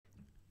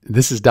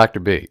This is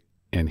Dr. B,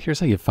 and here's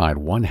how you find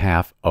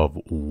 1/2 of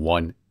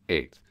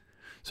 1/8.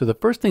 So the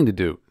first thing to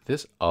do,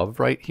 this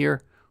of right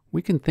here,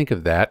 we can think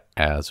of that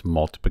as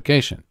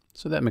multiplication.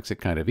 So that makes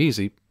it kind of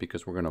easy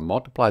because we're going to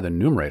multiply the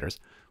numerators.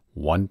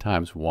 1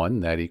 times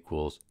 1, that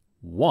equals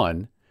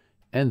 1,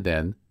 and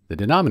then the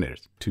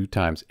denominators. 2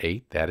 times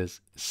 8, that is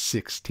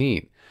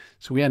 16.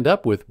 So we end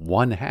up with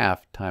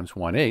 1/2 times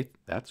 1/8,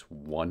 that's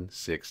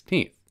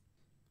 1/16.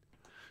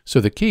 So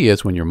the key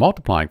is when you're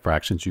multiplying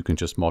fractions, you can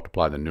just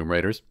multiply the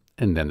numerators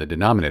and then the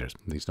denominators.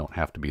 These don't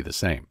have to be the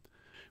same.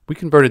 We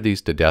converted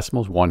these to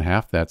decimals.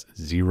 1/2, that's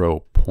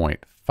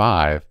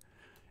 0.5.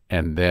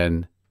 And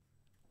then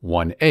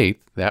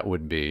 1/8, that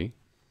would be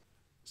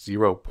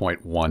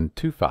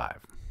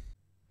 0.125.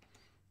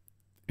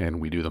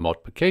 And we do the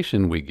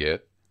multiplication, we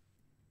get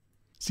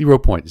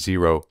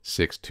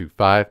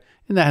 0.0625,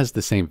 and that has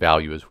the same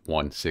value as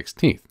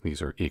 1/16.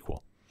 These are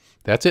equal.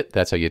 That's it.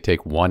 That's how you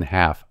take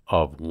 1/2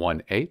 of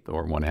 1/8,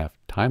 or 1/2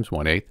 times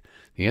 1/8.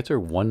 The answer,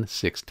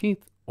 1/16,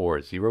 or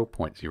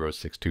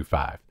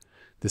 0.0625.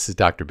 This is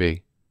Dr.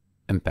 B,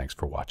 and thanks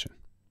for watching.